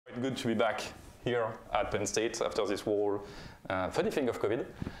Good to be back here at Penn State after this whole funny thing of COVID.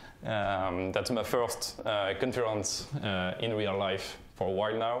 That's my first conference in real life for a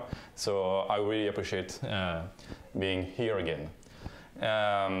while now, so I really appreciate being here again.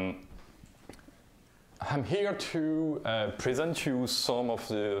 I'm here to present you some of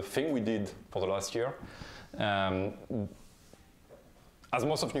the things we did for the last year. As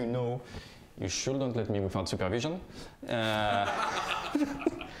most of you know, you shouldn't let me without supervision.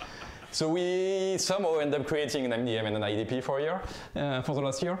 So we somehow end up creating an MDM and an IDP for a year, for the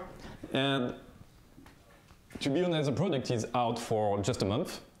last year. And to be honest, the product is out for just a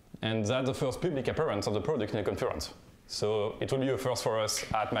month, and that's the first public appearance of the product in a conference. So it will be a first for us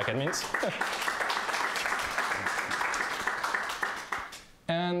at Mac Admins.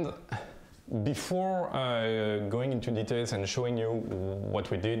 And before going into details and showing you what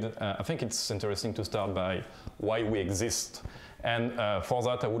we did, I think it's interesting to start by why we exist. And for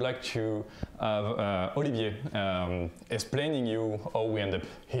that, I would like to have Olivier explaining you how we end up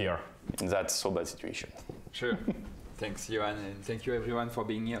here in that so bad situation. Sure. Thanks, Yoann, and thank you everyone for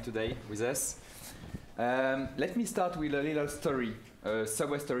being here today with us. Let me start with a little story, a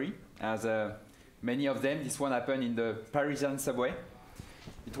subway story. As many of them, this one happened in the Parisian subway.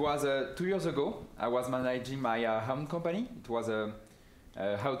 It was 2 years ago. I was managing my own company. It was a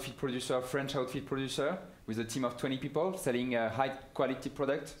outfit producer, French outfit producer, with a team of 20 people selling high-quality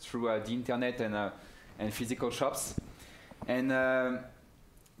products through the internet and physical shops. And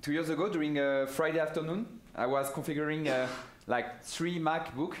 2 years ago, during a Friday afternoon, I was configuring like 3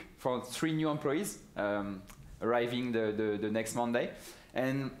 MacBooks for 3 new employees arriving the next Monday.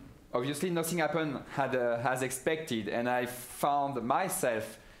 And obviously, nothing happened as expected, and I found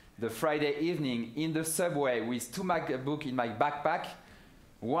myself the Friday evening in the subway with 2 MacBooks in my backpack,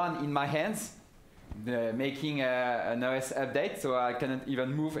 one in my hands, making an OS update, so I cannot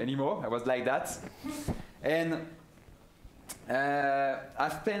even move anymore. I was like that. And I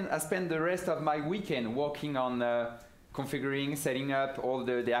spent the rest of my weekend working on configuring, setting up all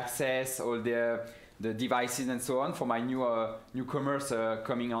the access, all the devices and so on for my newcomers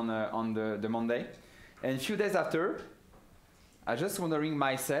coming on the Monday. And a few days after, I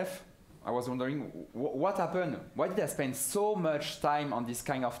was wondering what happened? Why did I spend so much time on this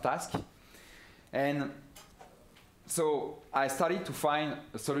kind of task? And so I started to find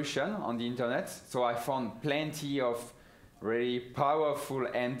a solution on the internet. So I found plenty of really powerful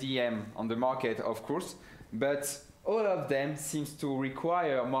MDM on the market, of course, but all of them seems to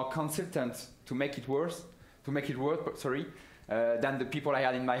require more consultants to make it work, than the people I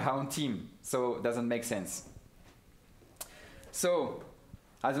had in my own team. So it doesn't make sense. So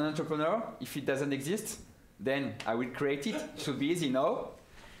as an entrepreneur, if it doesn't exist, then I will create it. It should be easy, no?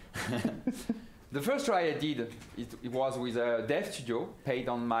 The first try I did, it was with a dev studio, paid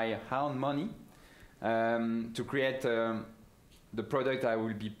on my own money, to create the product I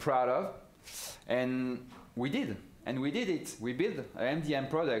will be proud of. And we did. And we did it. We built an MDM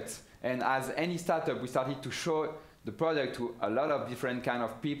product. And as any startup, we started to show the product to a lot of different kind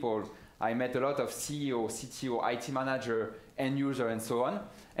of people. I met a lot of CEO, CTO, IT manager, end user, and so on.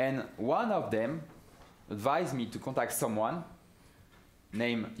 And one of them advised me to contact someone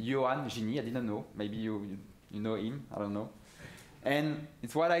named Yoann Gini. I didn't know. Maybe you know him. I don't know. And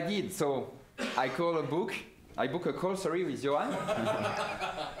it's what I did. So I book a call, with Yoann.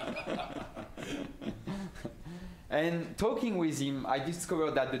 And talking with him, I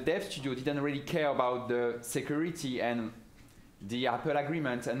discovered that the dev studio didn't really care about the security and the Apple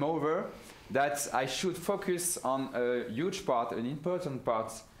agreement, and moreover, that I should focus on a huge part, an important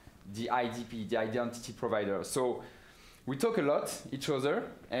part, the IDP, the identity provider. So we talk a lot each other,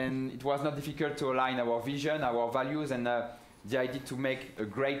 and it was not difficult to align our vision, our values, and the idea to make a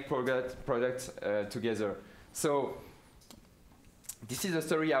great product together. So this is the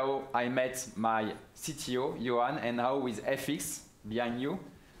story how I met my CTO, Yoann, and how with FX behind you,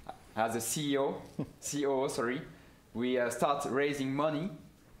 as a COO, we start raising money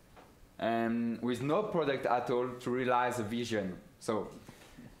with no product at all to realize a vision. So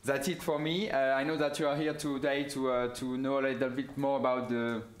that's it for me. I know that you are here today to know a little bit more about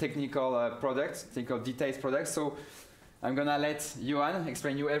the technical technical details products. So I'm gonna let Yoann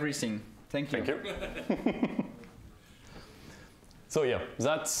explain you everything. Thank you. Thank you. So yeah,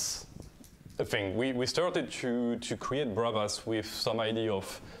 that's the thing. We started to create Bravas with some idea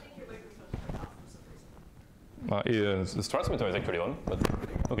of. The transmitter is actually on, but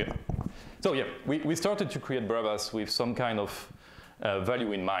okay. So yeah, we started to create Bravas with some kind of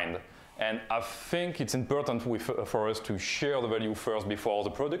value in mind. And I think it's important for us to share the value first before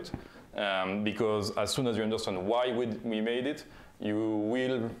the product, because as soon as you understand why we made it, you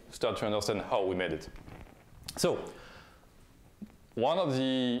will start to understand how we made it. So, one of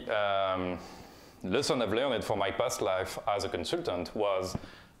the lessons I've learned from my past life as a consultant was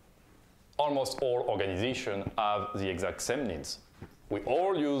almost all organizations have the exact same needs. We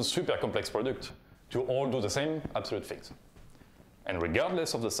all use super complex products to all do the same absolute things, and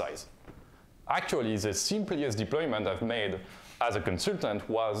regardless of the size. Actually, the simplest deployment I've made as a consultant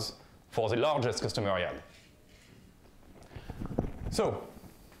was for the largest customer I had. So,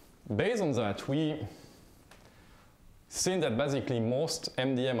 based on that, we seen that basically most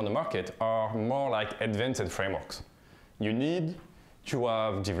MDM on the market are more like advanced frameworks. You need to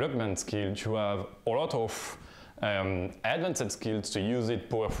have development skills, to have a lot of advanced skills to use it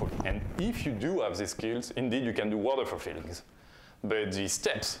powerfully. And if you do have these skills, indeed you can do wonderful things. But the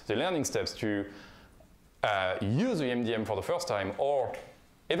steps, the learning steps to use the MDM for the first time, or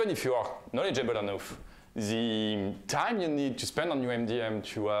even if you are knowledgeable enough, the time you need to spend on your MDM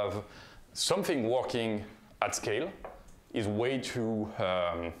to have something working at scale is way too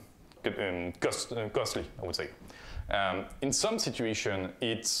costly, I would say. In some situations,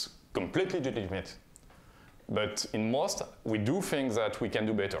 it's completely legitimate. But in most, we do things that we can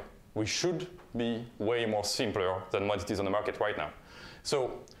do better. We should be way more simpler than what it is on the market right now.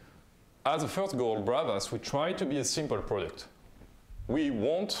 So, as a first goal, Bravas, we try to be a simple product. We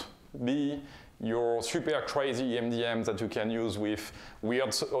won't be your super crazy MDM that you can use with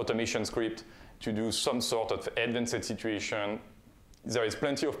weird automation script to do some sort of advanced situation. There is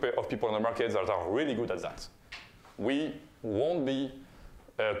plenty of people on the market that are really good at that. We won't be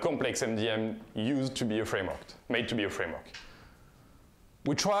a complex MDM used to be a framework, made to be a framework.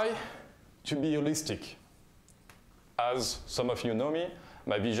 We try to be holistic. As some of you know me,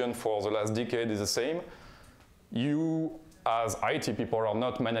 my vision for the last decade is the same. You, as IT people, are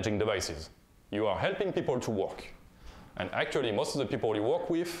not managing devices. You are helping people to work. And actually, most of the people you work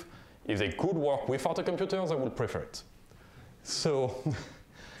with, if they could work without a computer, they would prefer it. So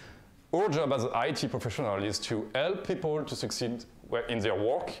our job as an IT professional is to help people to succeed in their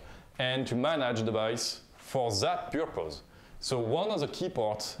work and to manage device for that purpose. So one of the key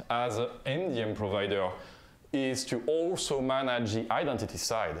parts as an MDM provider is to also manage the identity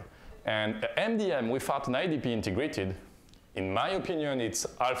side. And an MDM without an IDP integrated, in my opinion, it's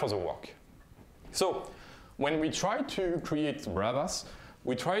half of the work. So when we try to create Bravas,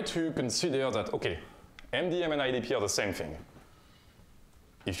 we try to consider that, okay, MDM and IDP are the same thing.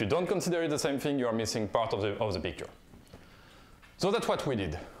 If you don't consider it the same thing, you are missing part of the picture. So that's what we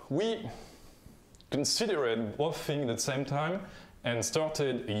did. We considered both things at the same time and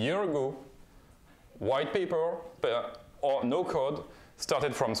started a year ago, white paper or no code,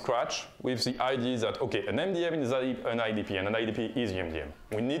 started from scratch with the idea that, okay, an MDM is an IDP and an IDP is the MDM.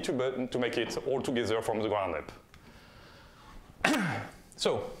 We need to make it all together from the ground up.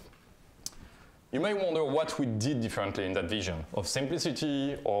 So, you may wonder what we did differently in that vision of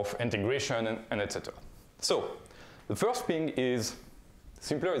simplicity, of integration, and etc. So, the first thing is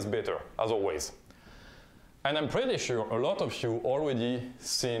simpler is better, as always. And I'm pretty sure a lot of you already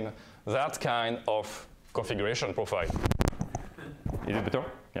seen that kind of configuration profile. Is it better?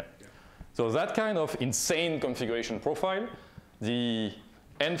 Yeah. So that kind of insane configuration profile, the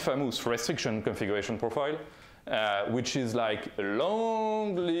infamous restriction configuration profile, which is like a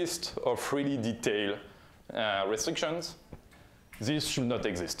long list of really detailed restrictions, this should not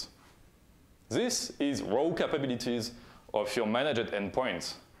exist. This is raw capabilities of your managed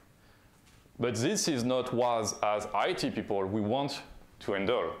endpoints. But this is not what, as IT people, we want to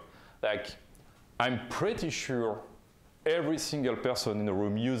handle. Like, I'm pretty sure every single person in the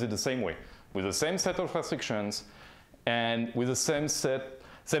room uses it the same way, with the same set of restrictions, and with the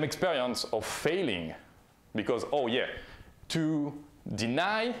same experience of failing. Because, oh yeah, to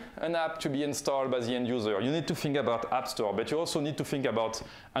deny an app to be installed by the end user, you need to think about App Store, but you also need to think about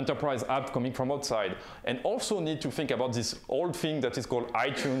enterprise app coming from outside, and also need to think about this old thing that is called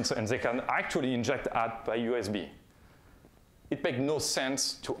iTunes, and they can actually inject app by USB. It makes no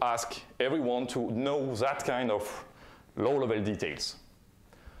sense to ask everyone to know that kind of low-level details.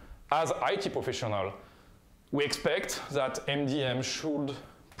 As IT professional, we expect that MDM should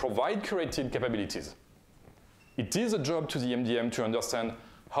provide curated capabilities. It is a job to the MDM to understand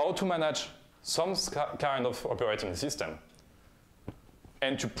how to manage some kind of operating system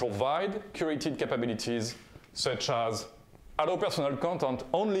and to provide curated capabilities such as allow personal content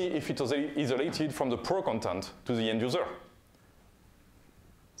only if it is isolated from the pro content to the end user.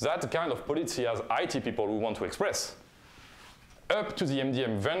 That's the kind of policy as IT people we want to express. Up to the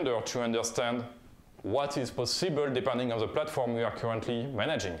MDM vendor to understand what is possible depending on the platform we are currently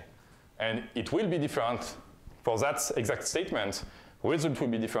managing. And it will be different for that exact statement, result will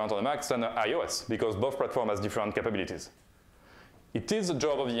be different on the Mac than iOS, because both platforms has different capabilities. It is the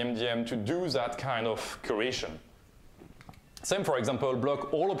job of the MDM to do that kind of curation. Same, for example,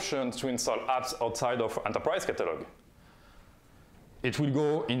 block all options to install apps outside of Enterprise Catalog. It will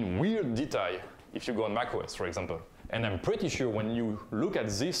go in weird detail if you go on macOS, for example. And I'm pretty sure when you look at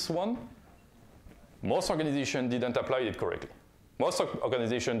this one, most organizations didn't apply it correctly. Most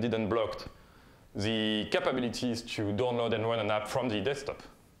organizations didn't block the capabilities to download and run an app from the desktop.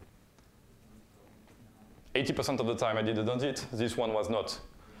 80% of the time I didn't it, this one was not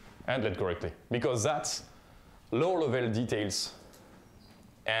handled correctly, because that's low-level details,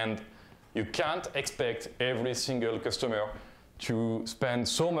 and you can't expect every single customer to spend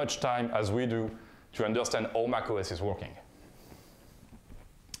so much time as we do to understand how macOS is working.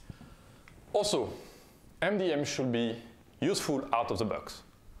 Also, MDM should be useful out of the box.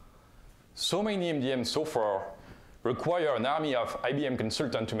 So many MDMs so far require an army of IBM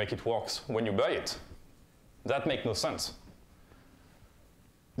consultants to make it work when you buy it. That makes no sense.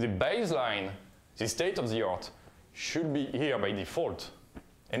 The baseline, the state of the art, should be here by default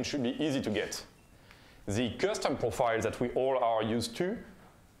and should be easy to get. The custom profile that we all are used to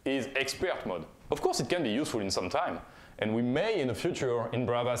is expert mode. Of course, it can be useful in some time, and we may in the future in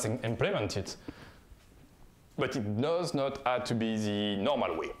Bravas implement it, but it does not have to be the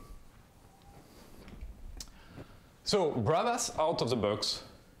normal way. So Bravas out of the box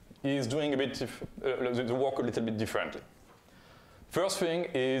is doing a bit the work a little bit differently. First thing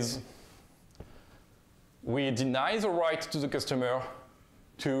is we deny the right to the customer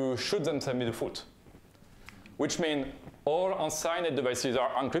to shoot themselves in the foot, which means all unsigned devices are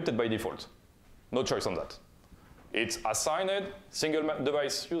encrypted by default. No choice on that. It's assigned, single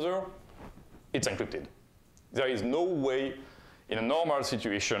device user, it's encrypted. There is no way in a normal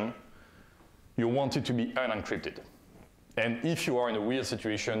situation you want it to be unencrypted. And if you are in a weird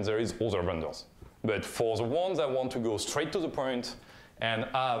situation, there is other vendors. But for the ones that want to go straight to the point and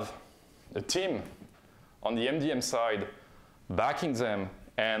have a team on the MDM side backing them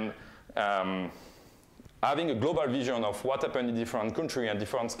and having a global vision of what happened in different countries and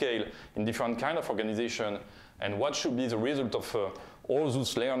different scale, in different kind of organization, and what should be the result of all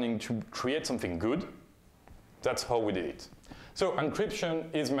those learning to create something good, that's how we did it. So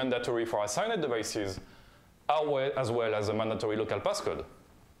encryption is mandatory for assigned devices, as well as a mandatory local passcode.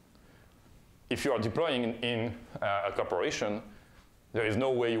 If you are deploying in a corporation, there is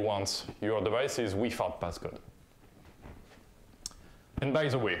no way you want your devices without passcode. And by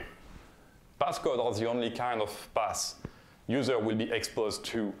the way, passcode are the only kind of pass user will be exposed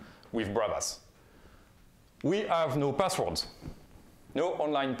to with Bravas. We have no passwords, no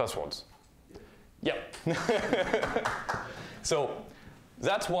online passwords. Yeah. So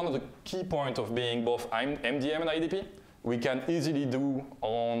that's one of the key points of being both MDM and IDP. We can easily do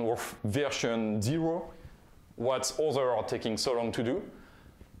on version 0 what others are taking so long to do.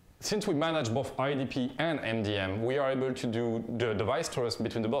 Since we manage both IDP and MDM, we are able to do the device trust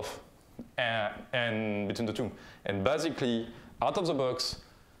between the both and between the two. And basically, out of the box,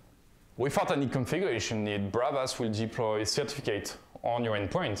 without any configuration need, Bravas will deploy certificate on your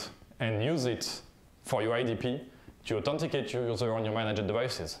endpoint and use it for your IDP to authenticate your user on your managed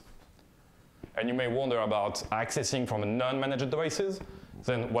devices. And you may wonder about accessing from non-managed devices.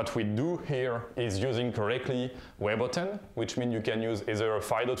 Then what we do here is using correctly WebAuthn, which means you can use either a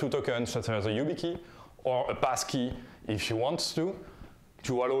FIDO2 token, such as a YubiKey, or a passkey if you want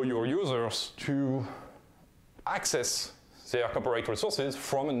to allow your users to access their corporate resources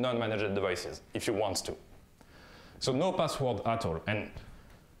from non-managed devices, if you want to. So no password at all. And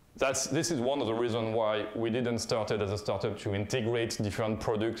this is one of the reasons why we didn't start it as a startup to integrate different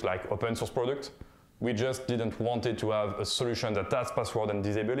products like open source products. We just didn't want it to have a solution that has password and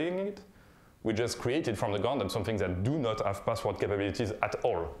disabling it. We just created from the ground up something that do not have password capabilities at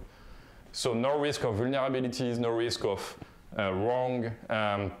all. So no risk of vulnerabilities, no risk of wrong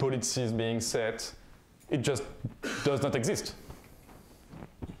policies being set. It just does not exist.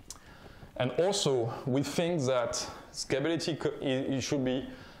 And also, we think that scalability it should be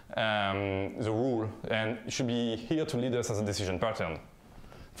the rule, and it should be here to lead us as a decision pattern.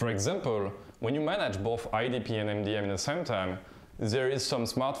 For example, when you manage both IDP and MDM at the same time, there is some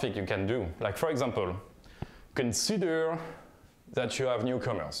smart thing you can do. Like, for example, consider that you have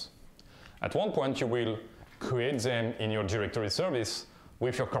newcomers. At one point, you will create them in your directory service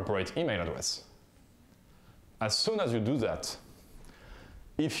with your corporate email address. As soon as you do that,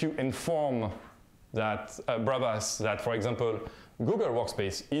 if you inform that Bravas that, for example, Google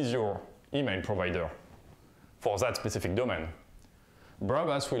Workspace is your email provider for that specific domain,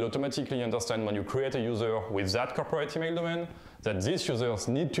 Bravas will automatically understand when you create a user with that corporate email domain that these users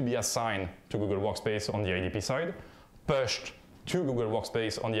need to be assigned to Google Workspace on the IDP side, pushed to Google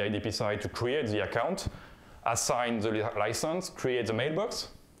Workspace on the IDP side to create the account, assign the license, create the mailbox,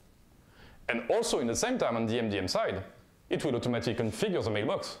 and also in the same time on the MDM side, it will automatically configure the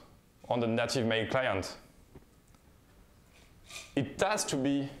mailbox on the native mail client. It has to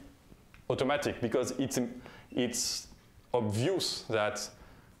be automatic because it's obvious that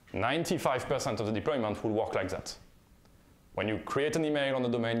 95% of the deployment will work like that. When you create an email on the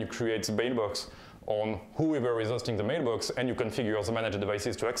domain, you create the mailbox on whoever is hosting the mailbox, and you configure the managed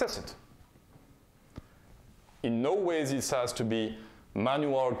devices to access it. In no way this has to be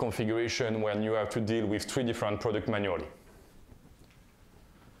manual configuration when you have to deal with 3 different products manually.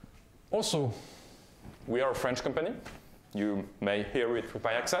 Also, we are a French company. You may hear it with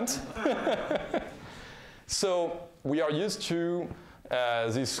my accent. So we are used to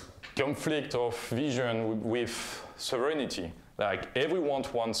this conflict of vision with sovereignty. Like everyone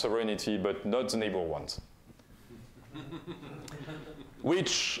wants sovereignty, but not the neighbor wants.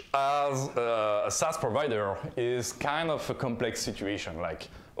 Which, as a SaaS provider, is kind of a complex situation. Like,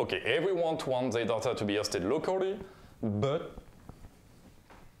 okay, everyone wants their data to be hosted locally, but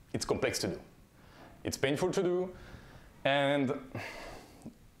it's complex to do. It's painful to do, and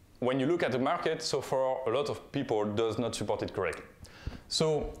when you look at the market, so far, a lot of people does not support it correctly.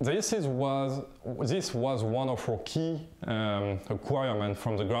 So this was one of our key requirements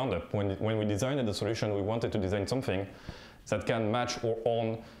from the ground up. When we designed the solution, we wanted to design something that can match our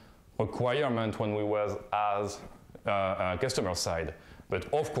own requirement when we were as a customer side, but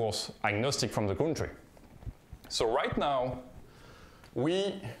of course, agnostic from the country. So right now,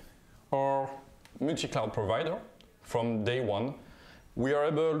 we are multi-cloud provider from day one. We are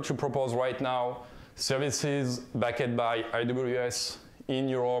able to propose right now services backed by AWS in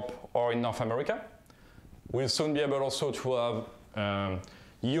Europe or in North America. We'll soon be able also to have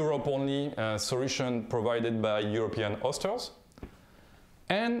Europe-only solution provided by European hosters.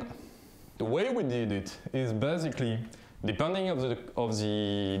 And the way we did it is basically, depending of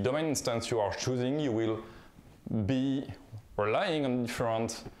the domain instance you are choosing, you will be relying on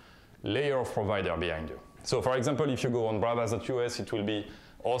different layer of provider behind you. So for example, if you go on Bravas.us, it will be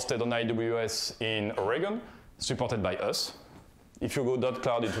hosted on AWS in Oregon, supported by us. If you go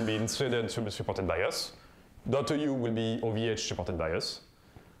 .cloud, it will be in Sweden, supported by us. .eu will be OVH, supported by us.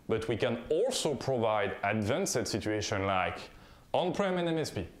 But we can also provide advanced situation like on-prem and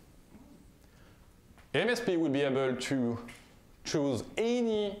MSP. MSP will be able to choose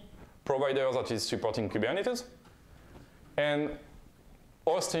any provider that is supporting Kubernetes and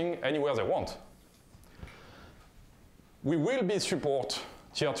hosting anywhere they want. We will be support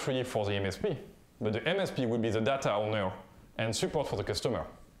tier 3 for the MSP, but the MSP will be the data owner and support for the customer.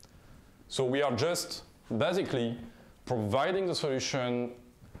 So we are just basically providing the solution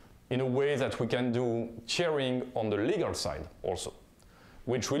in a way that we can do tiering on the legal side also,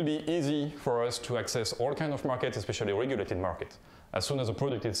 which will be easy for us to access all kinds of markets, especially regulated markets. As soon as the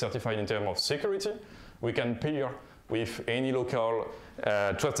product is certified in terms of security, we can pair with any local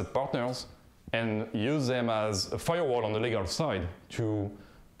trusted partners and use them as a firewall on the legal side to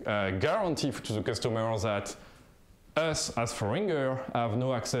guarantee to the customer that us, as Foringer, have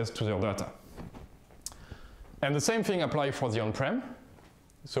no access to their data. And the same thing applies for the on-prem.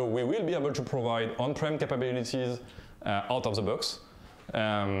 So we will be able to provide on-prem capabilities out of the box.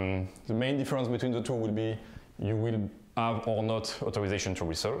 The main difference between the two will be you will have or not authorization to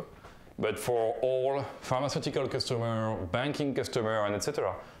resell. But for all pharmaceutical customer, banking customer, and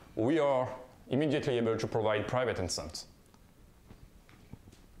etc., we are immediately able to provide private instance.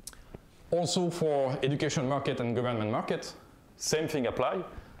 Also for education market and government market, same thing apply.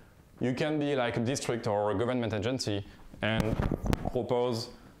 You can be like a district or a government agency and propose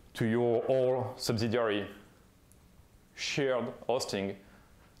to your all subsidiary shared hosting.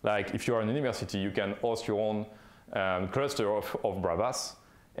 Like if you are an university, you can host your own cluster of Bravas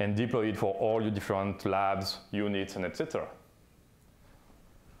and deploy it for all your different labs, units, and etc.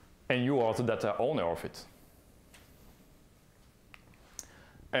 And you are the data owner of it.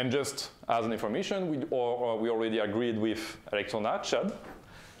 And just as an information, we already agreed with Electrona, Chad,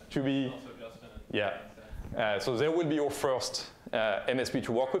 to be, so they will be your first MSP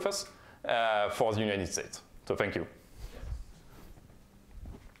to work with us for the United States. So thank you.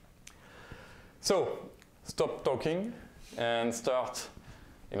 So stop talking and start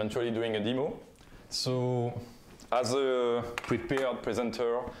eventually doing a demo. So as a prepared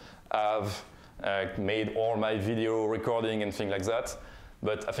presenter, I've made all my video recording and things like that.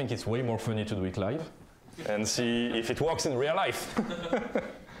 But I think it's way more funny to do it live. and see if it works in real life.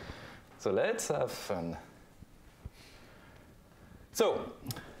 So let's have fun. So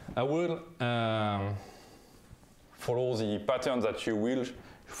I will follow the pattern that you will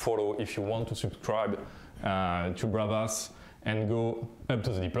follow if you want to subscribe to Bravas and go up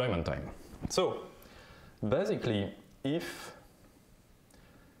to the deployment time. So basically, if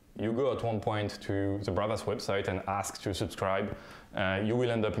you go at one point to the Bravas website and ask to subscribe, you will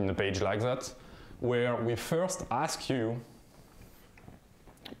end up in a page like that, where we first ask you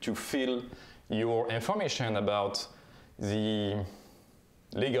to fill your information about the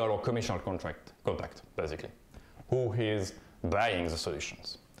legal or commercial contact, basically. Who is buying the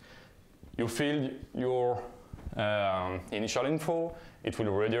solutions. You fill your initial info, it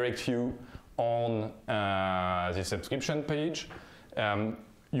will redirect you on the subscription page.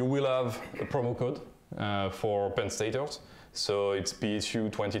 You will have a promo code for Penn Staters, so it's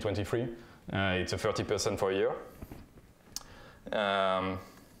PSU 2023. It's a 30% for a year.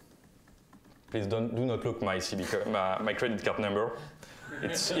 Please do not look my my credit card number.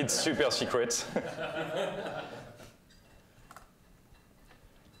 It's super secret.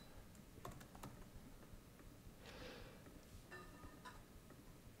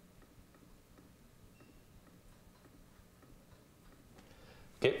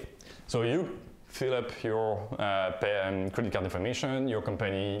 Okay, so you fill up your credit card information, your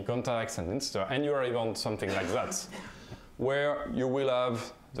company contacts and Insta, and you arrive on something like that, where you will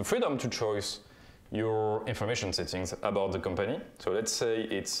have the freedom to choose your information settings about the company. So let's say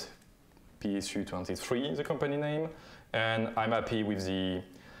it's PSU23, the company name, and I'm happy with the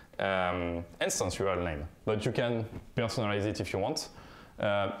instance URL name, but you can personalize it if you want.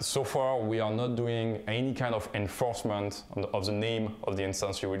 So far, we are not doing any kind of enforcement of the name of the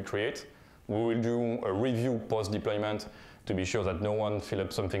instance you will create. We will do a review post-deployment to be sure that no one fill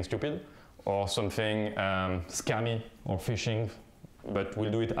up something stupid or something scammy or phishing, but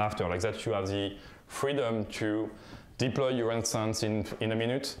we'll do it after. Like that, you have the freedom to deploy your instance in a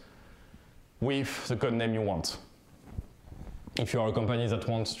minute with the code name you want. If you are a company that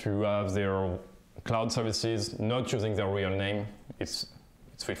wants to have their cloud services not using their real name, it's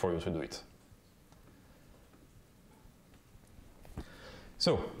free for you to do it.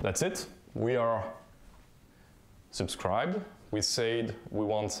 So that's it. We are subscribed. We said we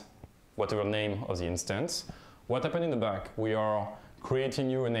want whatever name of the instance. What happened in the back? We are creating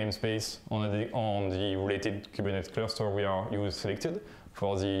you a namespace on the related Kubernetes cluster you selected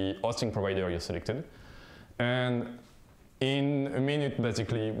for the hosting provider you selected. And in a minute,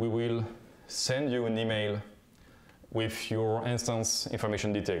 basically, we will send you an email with your instance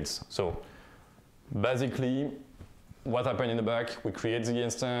information details. So basically, what happened in the back, we create the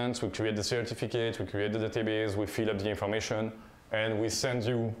instance, we create the certificate, we create the database, we fill up the information, and we send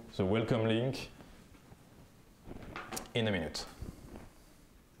you the welcome link in a minute.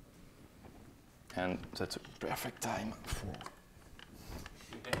 And that's a perfect time for...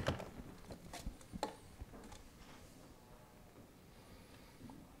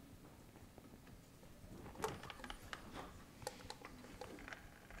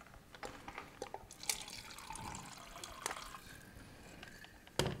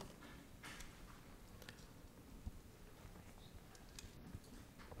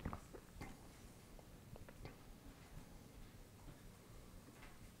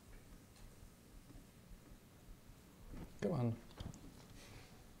 Come on.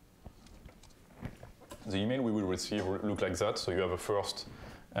 The email we will receive will look like that. So you have a first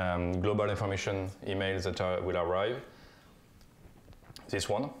global information email that will arrive. This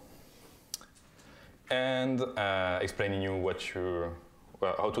one. And explaining you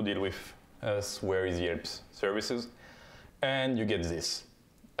how to deal with us, where is the help services. And you get this,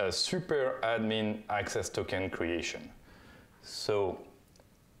 a super admin access token creation. So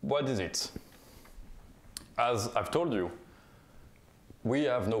what is it? As I've told you, we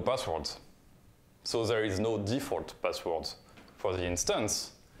have no passwords. So there is no default password for the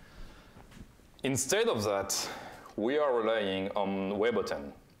instance. Instead of that, we are relying on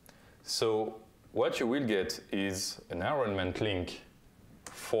WebAuthn. So what you will get is an enrollment link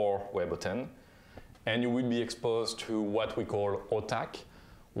for WebAuthn, and you will be exposed to what we call OTAC,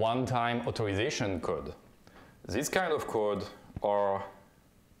 one-time authorization code. This kind of code are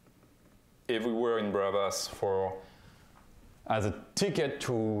everywhere in Bravas as a ticket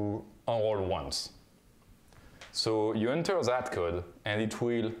to enroll once. So you enter that code and it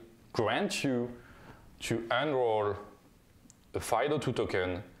will grant you to enroll a FIDO2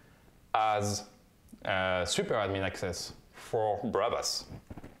 token as super admin access for Bravas.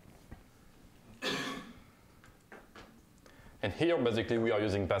 And here basically we are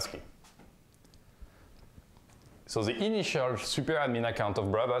using passkey. So the initial super admin account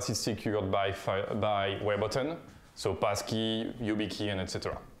of Bravas is secured by WebButton, so passkey, YubiKey, and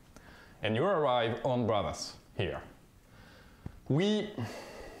etc. And you arrive on Bravas here. We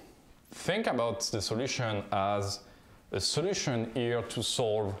think about the solution as a solution here to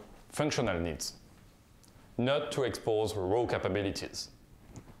solve functional needs, not to expose raw capabilities.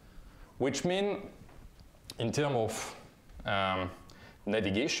 Which means, in terms of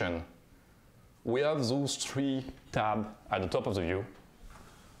navigation, we have those 3 tabs at the top of the view: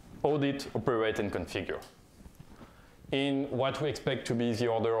 audit, operate, and configure, in what we expect to be the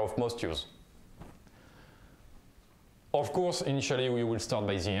order of most use. Of course, initially we will start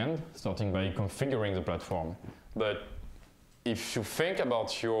by the end, starting by configuring the platform. But if you think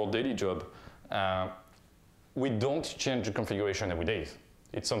about your daily job, we don't change the configuration every day.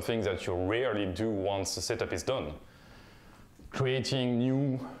 It's something that you rarely do once the setup is done. Creating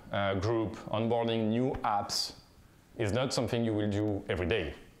new group, onboarding new apps is not something you will do every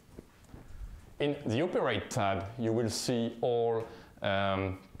day. In the Operate tab, you will see all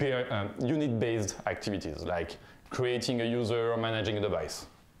unit-based activities, like creating a user or managing a device.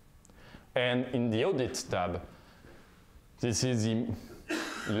 And in the Audit tab, this is the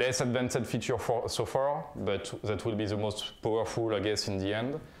less advanced feature so far, but that will be the most powerful, I guess, in the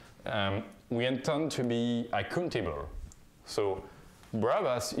end. We intend to be accountable. So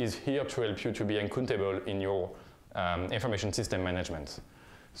Bravas is here to help you to be accountable in your information system management.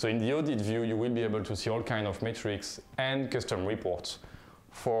 So in the audit view, you will be able to see all kinds of metrics and custom reports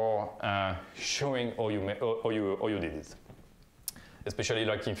for showing how you did it. Especially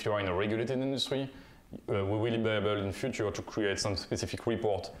like if you are in a regulated industry, we will be able in the future to create some specific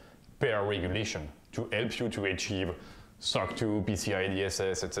report per regulation to help you to achieve SOC 2, PCI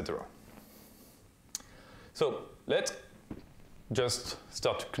DSS, etc. So let's just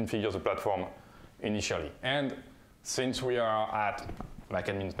start to configure the platform initially. And since we are at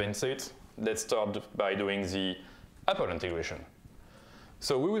admin paint state, let's start by doing the Apple integration.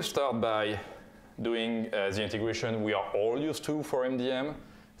 So we will start by doing the integration we are all used to for MDM.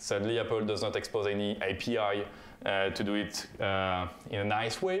 Sadly, Apple does not expose any API to do it in a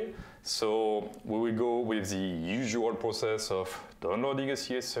nice way. So we will go with the usual process of downloading a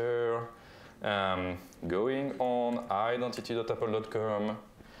CSR, going on identity.apple.com,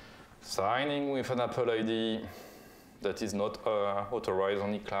 signing with an Apple ID that is not authorized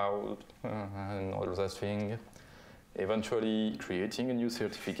on the cloud, and all that thing. Eventually creating a new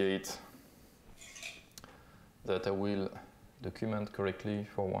certificate that I will document correctly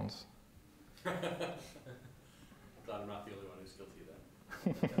for once. Glad I'm not the only one who's guilty of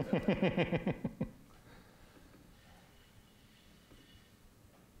that.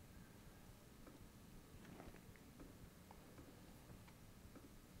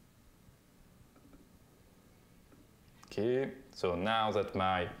 Okay, so now that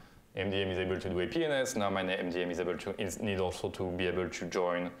my MDM is able to do a PNS, now my MDM is need also to be able to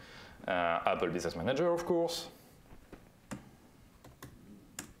join Apple Business Manager, of course.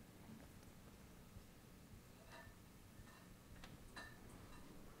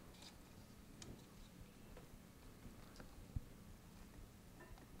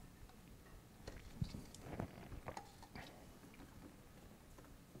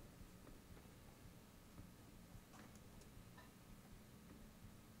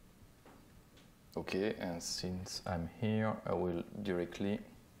 Okay, and since I'm here, I will directly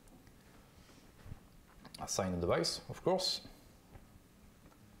assign a device, of course.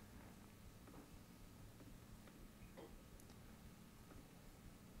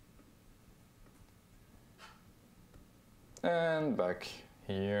 And back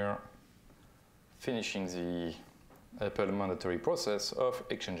here, finishing the Apple mandatory process of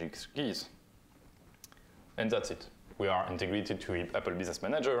exchanging keys. And that's it. We are integrated to Apple Business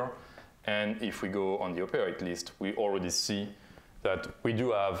Manager. And if we go on the Operate list, we already see that we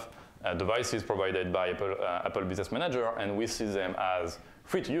do have devices provided by Apple Business Manager, and we see them as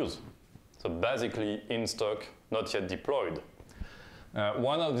free to use. So basically in stock, not yet deployed.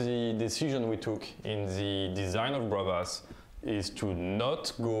 One of the decisions we took in the design of Bravas is to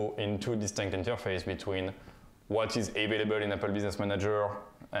not go into distinct interface between what is available in Apple Business Manager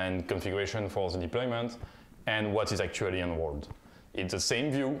and configuration for the deployment and what is actually enrolled. It's the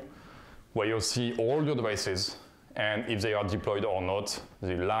same view where you'll see all your devices, and if they are deployed or not,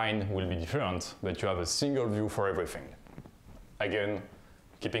 the line will be different, but you have a single view for everything. Again,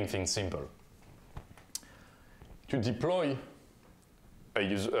 keeping things simple. To deploy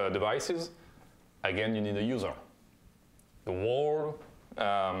devices, again, you need a user. The whole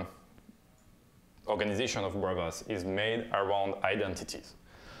organization of Bravas is made around identities.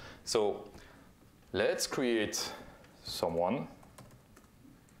 So let's create someone.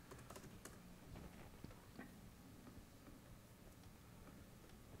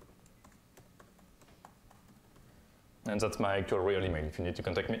 And that's my actual real email if you need to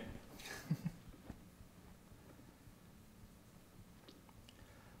contact me.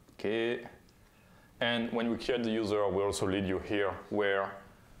 Okay. And when we create the user, we also lead you here where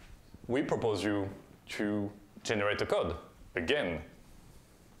we propose you to generate a code again.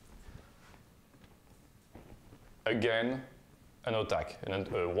 Again, an OTAC,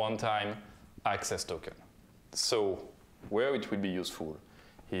 a one-time access token. So where it will be useful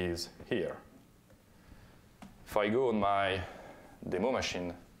is here. If I go on my demo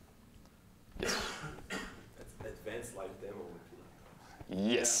machine, yes. That's advanced live demo.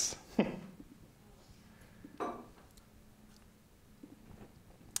 Yes.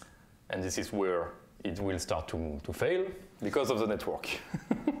 And this is where it will start to fail because of the network.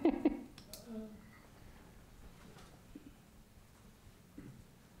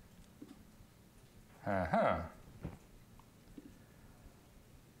 Uh-huh.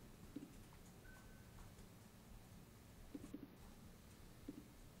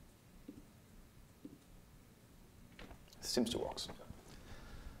 Seems to work.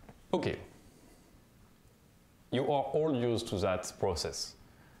 Okay. You are all used to that process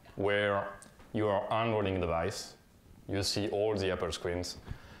where you are unrolling the device, you see all the Apple screens,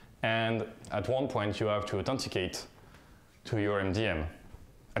 and at one point you have to authenticate to your MDM,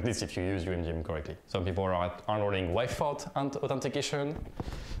 at least if you use your MDM correctly. Some people are unrolling without authentication.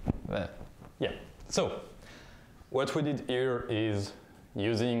 Yeah, so what we did here is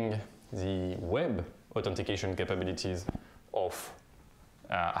using the web authentication capabilities of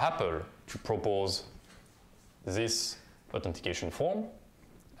Apple to propose this authentication form,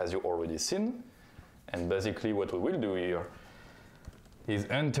 as you already seen. And basically what we will do here is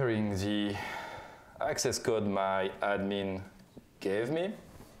entering the access code my admin gave me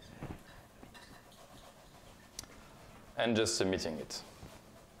and just submitting it.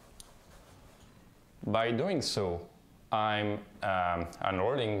 By doing so, I'm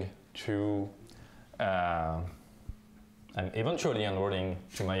enrolling to, I'm eventually enrolling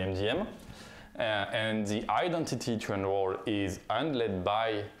to my MDM. And the identity to enroll is handled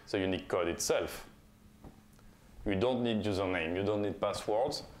by the unique code itself. You don't need username, you don't need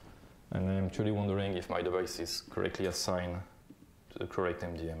passwords. And I'm truly wondering if my device is correctly assigned to the correct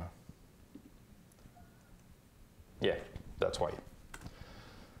MDM. Yeah, that's why.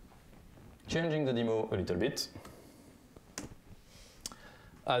 Changing the demo a little bit.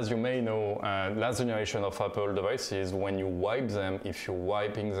 As you may know, last generation of Apple devices, when you wipe them, if you're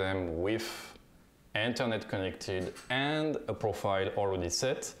wiping them with internet connected and a profile already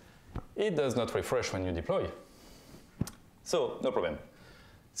set, it does not refresh when you deploy. So, no problem.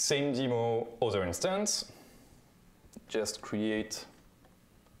 Same demo, other instance. Just create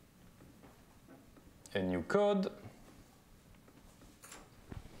a new code.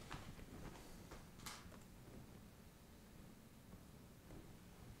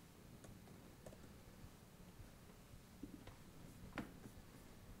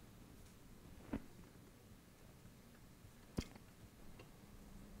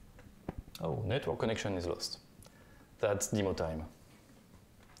 Oh, network connection is lost. That's demo time.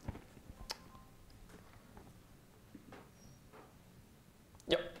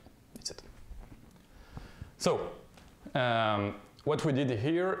 Yep, that's it. So, what we did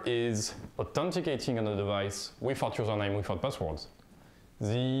here is authenticating on the device without username, without passwords.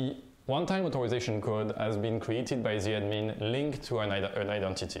 The one-time authorization code has been created by the admin linked to an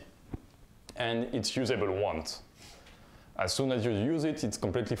identity. And it's usable once. As soon as you use it, it's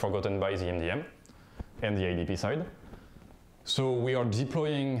completely forgotten by the MDM and the IDP side. So we are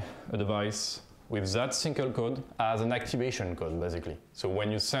deploying a device with that single code as an activation code, basically. So when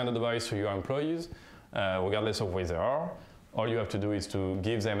you send a device to your employees, regardless of where they are, all you have to do is to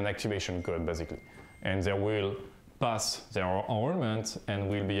give them an activation code, basically. And they will pass their enrollment and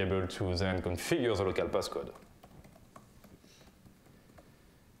will be able to then configure the local passcode.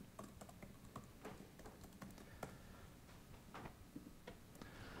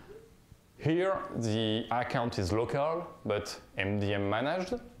 Here, the account is local, but MDM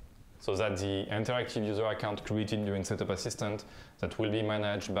managed, so that the interactive user account created during Setup Assistant that will be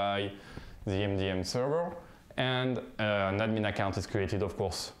managed by the MDM server, and an admin account is created, of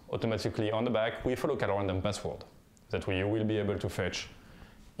course, automatically on the back with a local random password that you will be able to fetch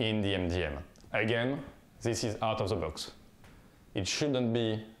in the MDM. Again, this is out of the box. It shouldn't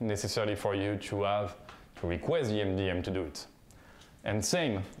be necessary for you to have to request the MDM to do it. And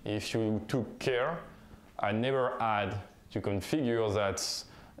same, if you took care, I never had to configure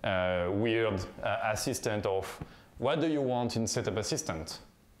that weird assistant of what do you want in Setup Assistant?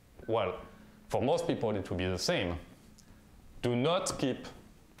 Well, for most people, it will be the same. Do not keep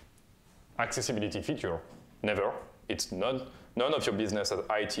accessibility feature. Never. It's none of your business as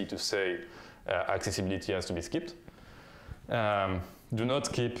IT to say accessibility has to be skipped. Do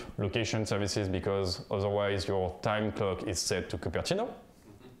not keep location services because otherwise your time clock is set to Cupertino,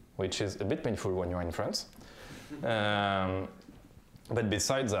 which is a bit painful when you're in France. But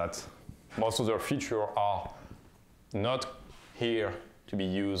besides that, most other features are not here to be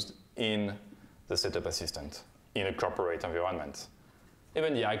used in the Setup Assistant, in a corporate environment.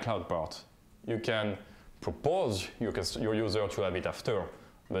 Even the iCloud part, you can propose your user to have it after,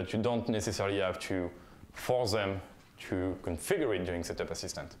 but you don't necessarily have to force them to configure it during Setup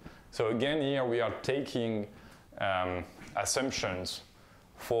Assistant. So again, here we are taking assumptions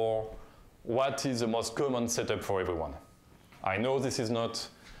for what is the most common setup for everyone. I know this is not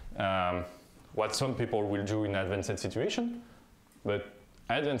what some people will do in advanced situation, but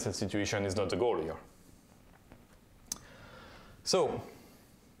advanced situation is not the goal here. So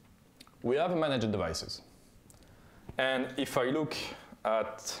we have managed devices. And if I look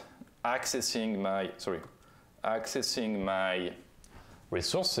at accessing my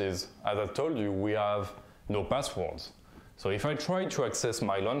resources, as I told you, we have no passwords. So if I try to access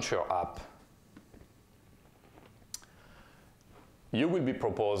my launcher app, you will be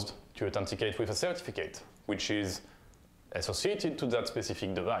proposed to authenticate with a certificate, which is associated to that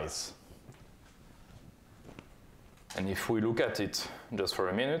specific device. And if we look at it just for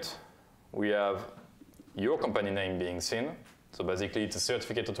a minute, we have your company name being seen. So basically, it's a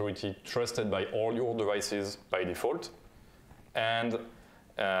certificate authority trusted by all your devices by default. And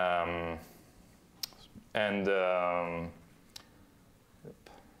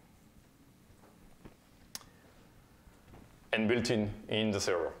built in the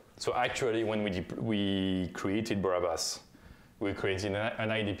server. So actually, when we created Bravas, we created an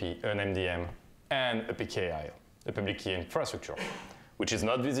IDP, an MDM, and a PKI, a public key infrastructure, which is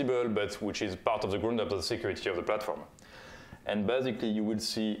not visible, but which is part of the ground up of the security of the platform. And basically, you will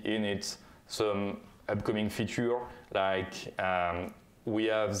see in it some upcoming feature, like we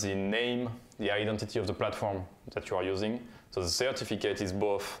have the name, the identity of the platform that you are using. So the certificate is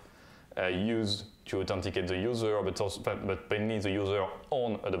both used to authenticate the user, but mainly the user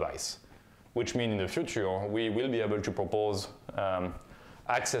on a device, which means in the future, we will be able to propose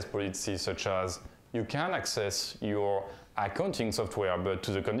access policies such as you can access your accounting software, but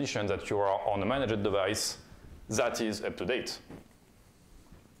to the condition that you are on a managed device that is up to date.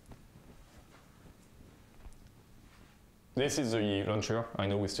 This is the launcher. I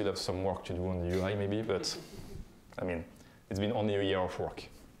know we still have some work to do on the UI maybe, but I mean, it's been only a year of work.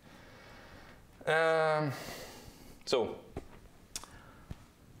 So,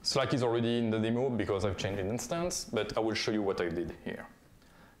 Slack is already in the demo because I've changed the instance, but I will show you what I did here.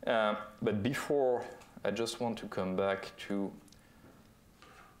 But before, I just want to come back to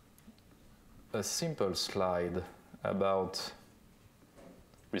a simple slide about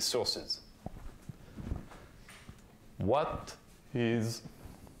resources. What is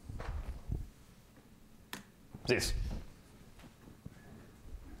this?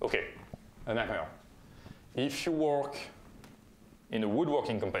 Okay, an hammer. If you work in a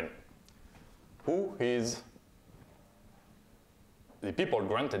woodworking company, who is the people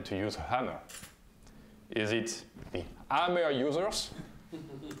granted to use a hammer? Is it the hammer users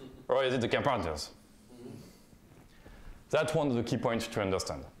or is it the carpenters? That's one of the key points to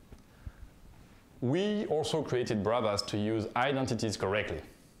understand. We also created Bravas to use identities correctly,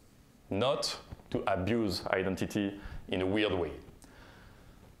 not to abuse identity in a weird way.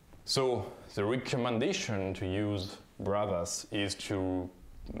 So the recommendation to use Bravas is to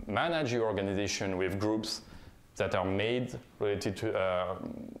manage your organization with groups that are made related to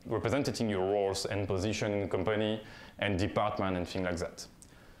representing your roles and position in the company and department and things like that.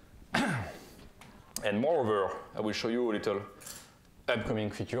 And moreover, I will show you a little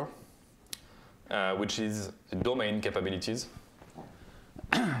upcoming feature, which is the domain capabilities.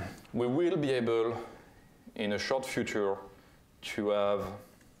 We will be able, in a short future, to have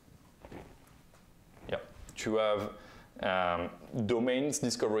domains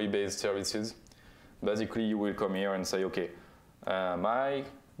discovery-based services. Basically, you will come here and say, okay, my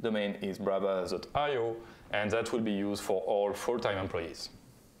domain is bravas.io, and that will be used for all full-time employees.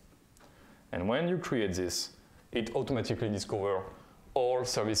 And when you create this, it automatically discovers all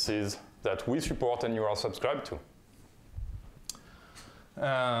services that we support and you are subscribed to.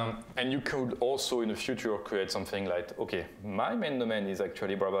 And you could also in the future create something like, okay, my main domain is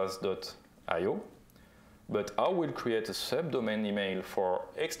actually bravas.io, but I will create a subdomain email for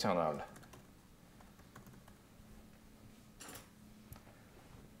external.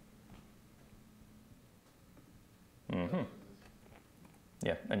 Mm-hmm.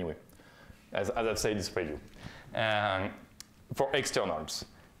 Yeah, anyway, as I've said, it's preview. For externals.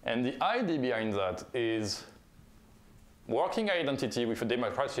 And the idea behind that is working identity with a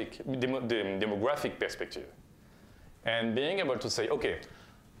demographic perspective. And being able to say, okay,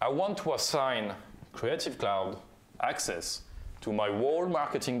 I want to assign Creative Cloud access to my whole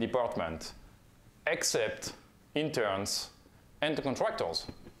marketing department, except interns and the contractors.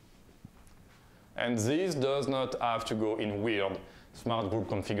 And this does not have to go in weird smart group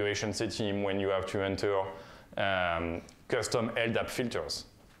configuration setting when you have to enter custom LDAP filters.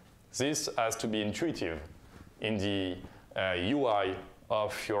 This has to be intuitive in the UI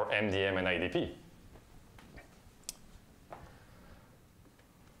of your MDM and IDP.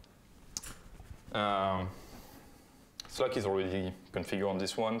 Slack is already configured on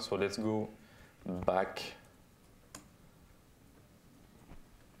this one, so let's go back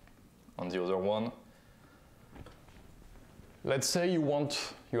on the other one. Let's say you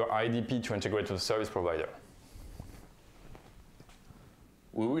want your IDP to integrate with a service provider.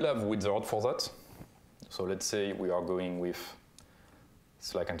 We will have wizard for that. So let's say we are going with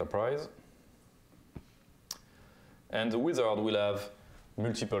Slack Enterprise. And the wizard will have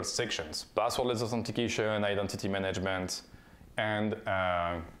multiple sections: passwordless authentication, identity management, and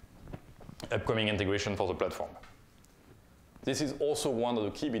upcoming integration for the platform. This is also one of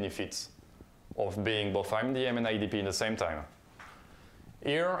the key benefits of being both MDM and IDP in the same time.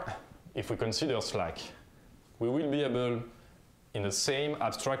 Here, if we consider Slack, we will be able, in the same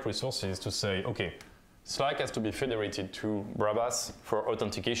abstract resources, to say, okay, Slack has to be federated to Bravas for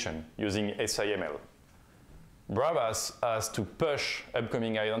authentication using SIML. Bravas has to push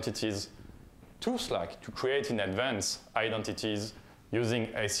upcoming identities to Slack to create in advance identities using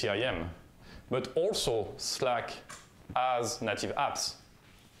SCIM. But also, Slack has native apps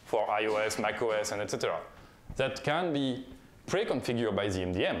for iOS, macOS, and etc. that can be pre-configured by the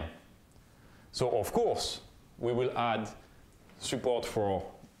MDM. So of course, we will add support for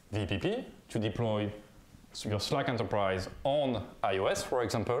VPP to deploy your Slack Enterprise on iOS, for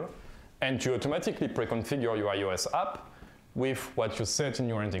example, and to automatically pre-configure your iOS app with what you set in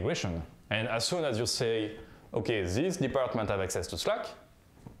your integration. And as soon as you say, okay, this department has access to Slack,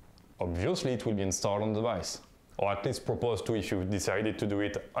 obviously it will be installed on the device, or at least proposed to if you decided to do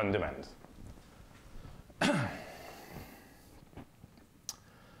it on demand.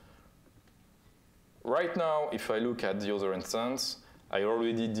 Right now, if I look at the other instance, I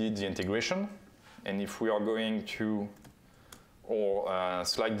already did the integration. And if we are going to our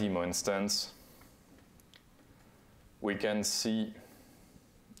Slack demo instance, we can see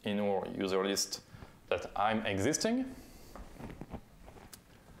in our user list that I'm existing.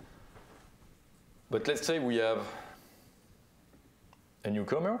 But let's say we have a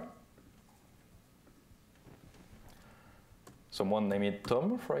newcomer. Someone named it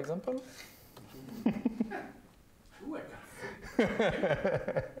Tom, for example. Ooh, I got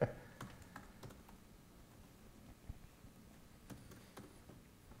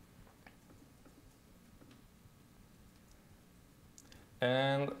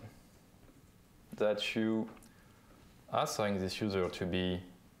And that you assign this user to be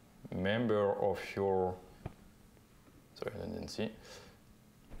member of your, sorry, I didn't see,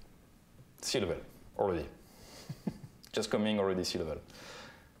 C-level already. Just coming already C-level.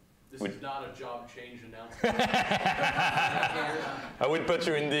 This is not a job change announcement. I will put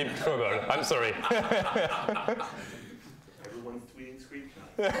you in deep trouble. I'm sorry. Everyone's tweeting screenshots.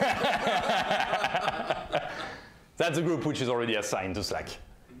 That's a group which is already assigned to Slack.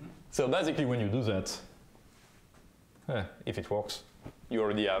 Mm-hmm. So basically when you do that, if it works, you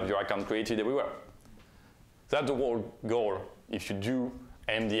already have your account created everywhere. That's the whole goal if you do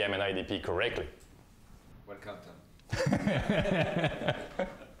MDM and IDP correctly. Welcome, Tom.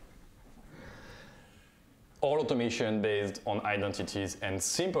 All automation based on identities and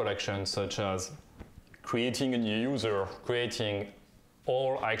simple actions such as creating a new user, creating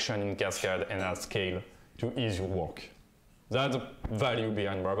all action in Cascade and at scale to ease your work. That's the value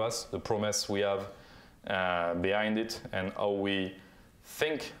behind Bravas, the promise we have behind it, and how we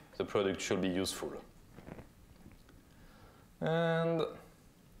think the product should be useful. And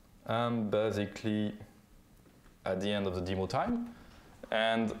I'm basically at the end of the demo time.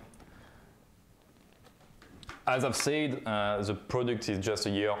 And as I've said, the product is just a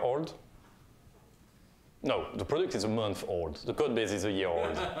year old. No, the product is a month old. The code base is a year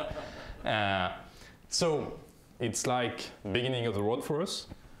old. So it's like beginning of the road for us.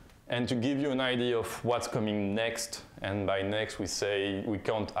 And to give you an idea of what's coming next, and by next we say we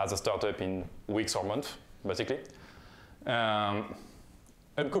count as a startup in weeks or months, basically.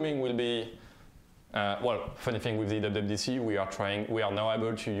 Upcoming will be Well, funny thing with the WWDC, we are now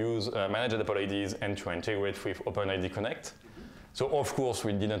able to use managed Apple IDs and to integrate with OpenID Connect. So of course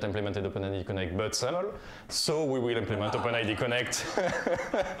we didn't implement OpenID Connect but SAML, so we will implement OpenID Connect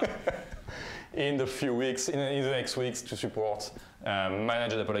in the next weeks to support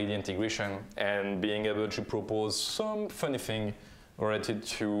managed Apple ID integration and being able to propose some funny thing related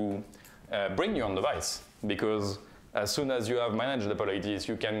to bring your own device. Because as soon as you have managed Apple IDs,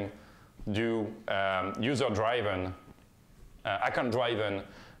 you can do user-driven, account-driven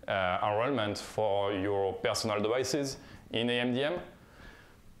enrollment for your personal devices in MDM,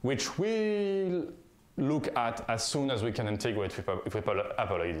 which we'll look at as soon as we can integrate with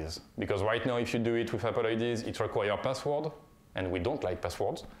Apple IDs. Because right now, if you do it with Apple IDs, it requires password, and we don't like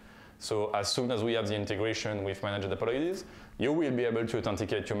passwords. So as soon as we have the integration with managed Apple IDs, you will be able to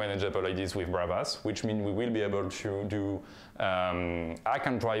authenticate your managed Apple IDs with Bravas, which means we will be able to do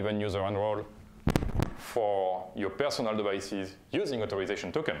account-driven user enroll for your personal devices using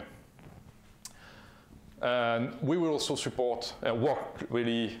authorization token. We will also support work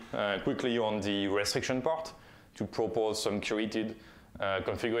really quickly on the restriction part to propose some curated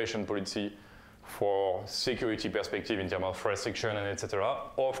configuration policy for security perspective in terms of restriction and etc.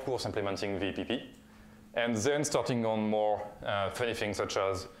 Of course, implementing VPP. And then starting on more funny things such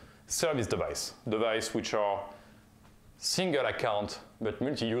as service device which are single account but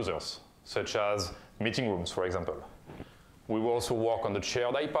multi-users, such as meeting rooms, for example. We will also work on the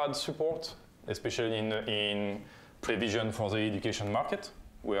shared iPad support, especially in prevision for the education market,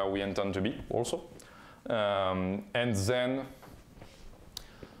 where we intend to be also. And then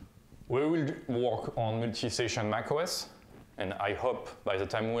we will work on multi-session macOS, and I hope by the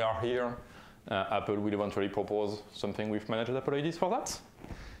time we are here, Apple will eventually propose something with managed Apple IDs for that.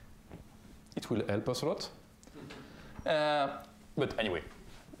 It will help us a lot. But anyway,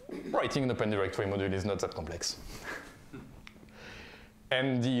 writing an Open Directory module is not that complex.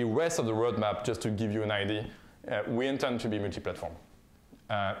 And the rest of the roadmap, just to give you an idea, we intend to be multi-platform.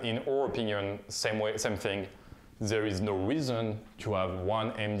 In our opinion, same thing. There is no reason to have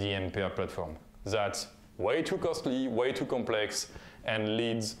one MDM per platform. That's way too costly, way too complex, and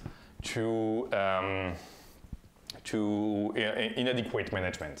leads to inadequate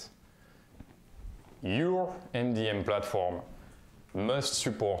management. Your MDM platform must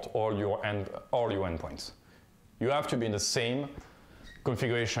support all your endpoints. You have to be in the same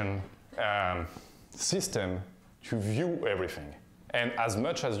configuration system to view everything. And as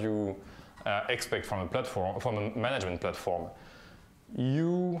much as you expect from a platform, from a management platform,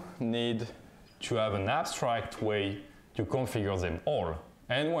 you need to have an abstract way to configure them all.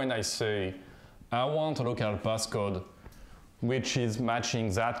 And when I say, I want a local passcode which is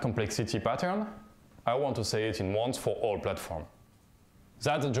matching that complexity pattern, I want to say it in once for all platforms.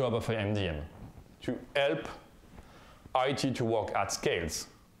 That's the job of an MDM, to help IT to work at scales.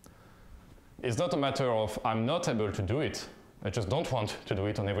 It's not a matter of I'm not able to do it, I just don't want to do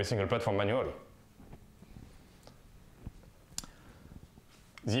it on every single platform manually.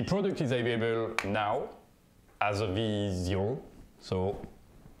 The product is available now as a V0, so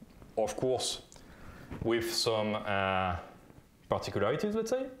of course with some particularities, let's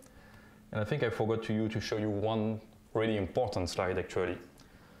say. And I think I forgot to show you one really important slide actually.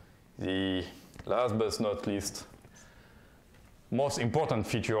 The last but not least, most important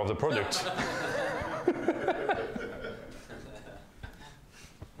feature of the product.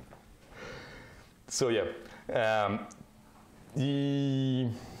 So yeah, the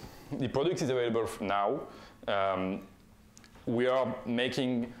product is available now. We are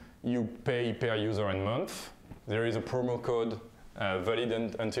making you pay per user and month. There is a promo code valid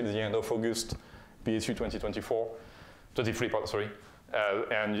until the end of August, PSU 23, sorry,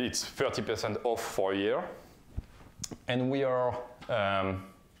 and it's 30% off for a year. And we are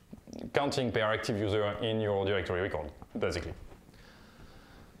counting per active user in your directory record, basically.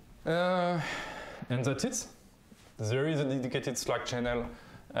 And that's it. There is a dedicated Slack channel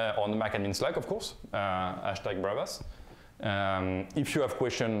on the Mac admin Slack, of course, #Bravas. If you have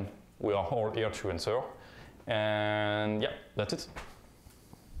questions, we are all here to answer. And yeah, that's it.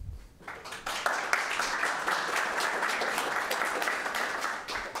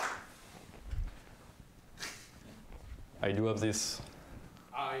 I do have this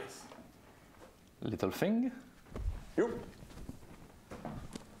yes. little thing. You.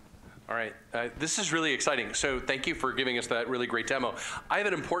 All right, this is really exciting. So thank you for giving us that really great demo. I have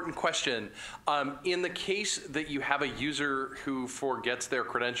an important question. In the case that you have a user who forgets their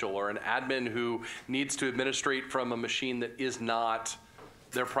credential or an admin who needs to administrate from a machine that is not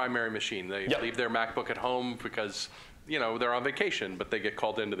their primary machine, they leave their MacBook at home because they're on vacation, but they get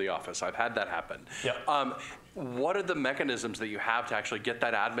called into the office. I've had that happen. Yeah. What are the mechanisms that you have to actually get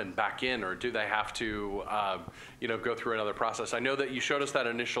that admin back in, or do they have to, go through another process? I know that you showed us that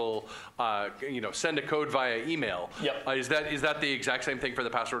initial, send a code via email. Yep. Is that the exact same thing for the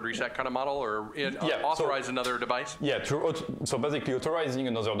password reset kind of model, or authorize another device? Yeah, so basically authorizing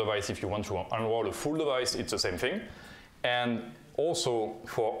another device if you want to unroll a full device, it's the same thing. And also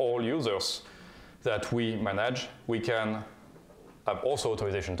for all users that we manage, we can have also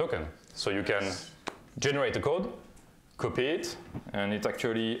authorization token. So you can generate a code, copy it, and it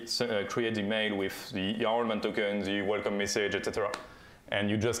actually creates the mail with the enrollment token, the welcome message, etc. And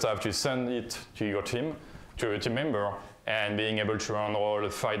you just have to send it to your team, to a team member, and being able to enroll a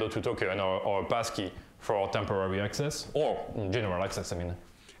FIDO2 token or a passkey for temporary access, or general access, I mean.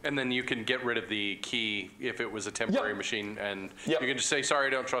 And then you can get rid of the key if it was a temporary machine, and you can just say, sorry, I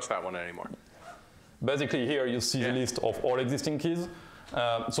don't trust that one anymore. Basically here you see the list of all existing keys.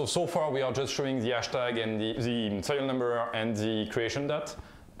 So far we are just showing the hashtag and the serial number and the creation date.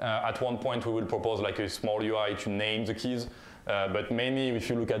 At one point we will propose like a small UI to name the keys, but mainly if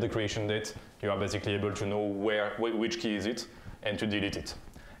you look at the creation date, you are basically able to know which key is it and to delete it.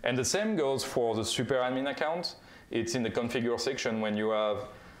 And the same goes for the super admin account. It's in the configure section when you have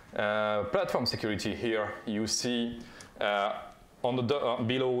platform security. Here you see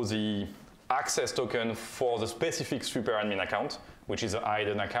below the access token for the specific super admin account, which is a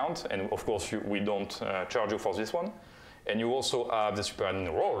hidden account, and of course we don't charge you for this one. And you also have the super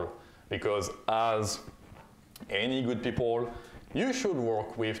admin role, because as any good people, you should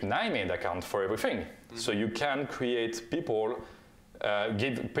work with NIMAID account for everything. Mm-hmm. So you can create people,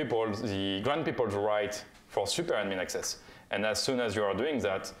 grant people the right for super admin access. And as soon as you are doing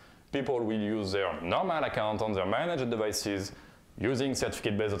that, people will use their normal account on their managed devices using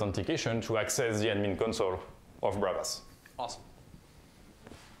certificate-based authentication to access the admin console of Bravas. Awesome.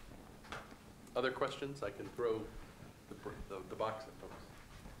 Other questions? I can throw the box at folks.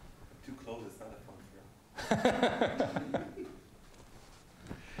 Too close, it's not a fun throw.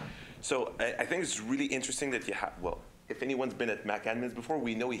 So I think it's really interesting that you have, well, if anyone's been at Mac admins before,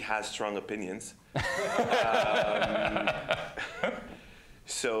 we know he has strong opinions.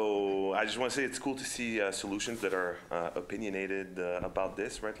 So I just want to say it's cool to see solutions that are opinionated about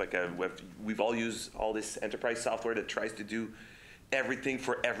this, right? Like we've all used all this enterprise software that tries to do everything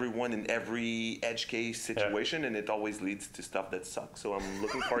for everyone in every edge case situation, and it always leads to stuff that sucks. So I'm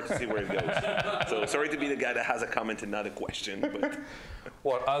looking forward to see where it goes. So sorry to be the guy that has a comment and not a question, but.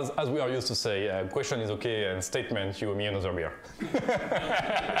 Well, as we are used to say, question is okay, and statement, you owe me another beer.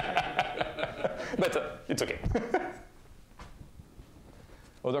 But it's okay.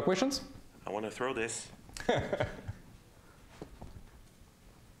 Other questions? I want to throw this.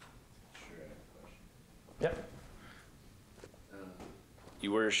 Yeah.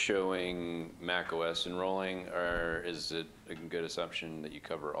 You were showing Mac OS enrolling, or is it a good assumption that you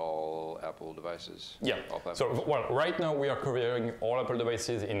cover all Apple devices? Yeah. So, well, right now we are covering all Apple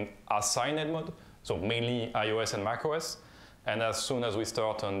devices in assigned mode, so mainly iOS and Mac OS. And as soon as we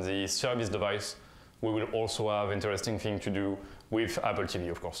start on the service device, we will also have interesting things to do with Apple TV,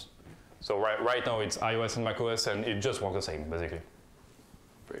 of course. So right now it's iOS and Mac OS, and it just works the same, basically.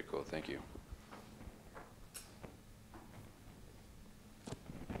 Very cool, thank you.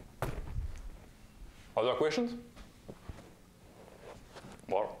 Other questions?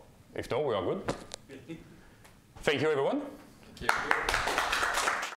 Well, if no, we are good. Thank you, everyone. Thank you.